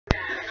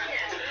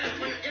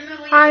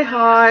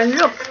Hi,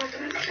 look.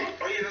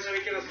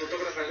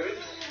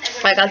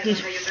 I got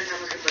these.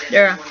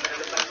 They're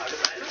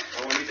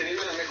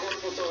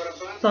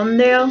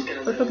thumbnail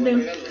or something.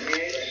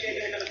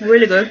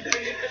 Really good.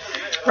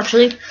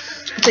 Actually,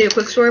 I'll tell you a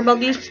quick story about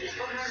these.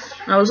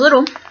 When I was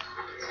little,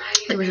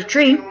 there was a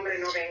tree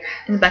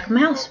in the back of my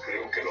house.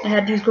 I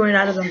had these growing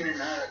out of them.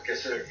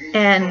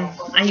 And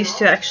I used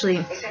to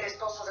actually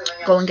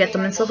go and get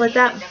them and stuff like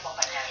that.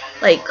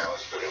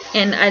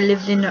 And I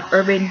lived in an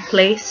urban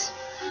place.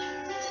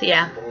 So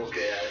yeah,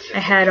 I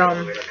had,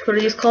 what are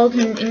these called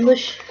in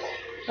English?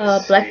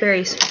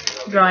 Blackberries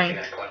growing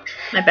in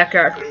my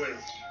backyard.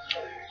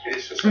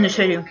 In the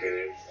city.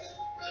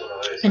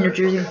 In New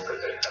Jersey.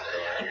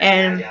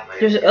 And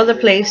there's another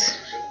place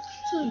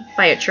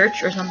by a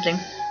church or something.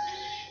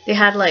 They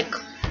had like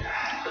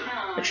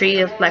a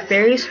tree of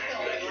blackberries.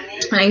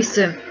 And I used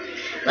to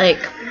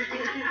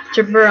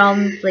jump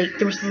around. Like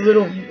there was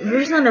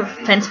not a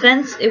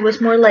fence. It was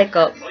more like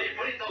a,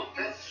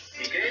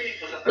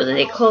 what do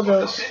they call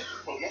those?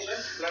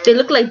 They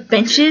look like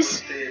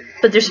benches,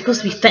 but they're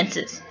supposed to be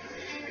fences.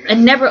 I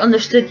never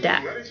understood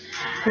that.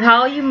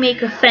 How you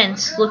make a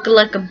fence look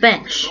like a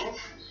bench?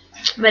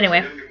 But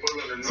anyway,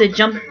 so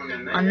jump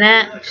on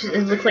that.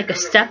 It looked like a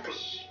step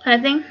kind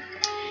of thing.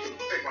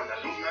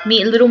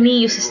 Little me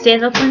used to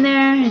stand up in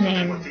there and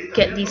then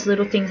get these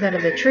little things out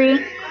of the tree.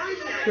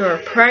 There were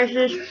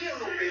prizes,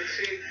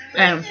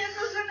 and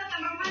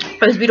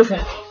it was beautiful.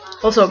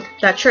 Also,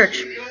 that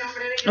church,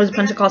 it was a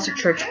Pentecostal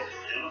church.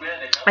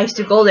 I used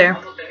to go there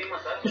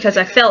because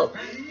I felt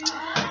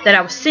that I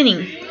was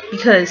sinning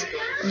because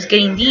I was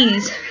getting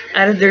these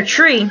out of their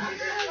tree.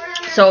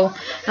 So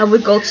I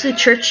would go to the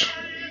church,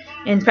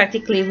 and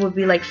practically it would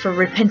be like for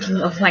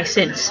repenting of my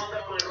sins.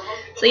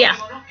 So yeah,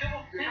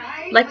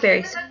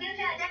 blackberries.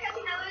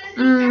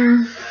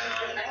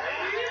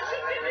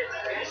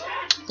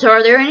 So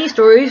are there any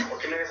stories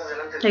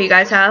that you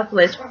guys have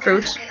with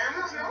fruits?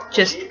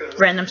 Just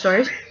random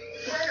stories.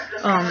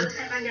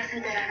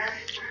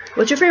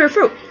 What's your favorite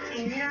fruit?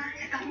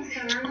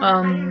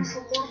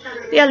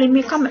 Yeah, leave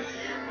me a comment.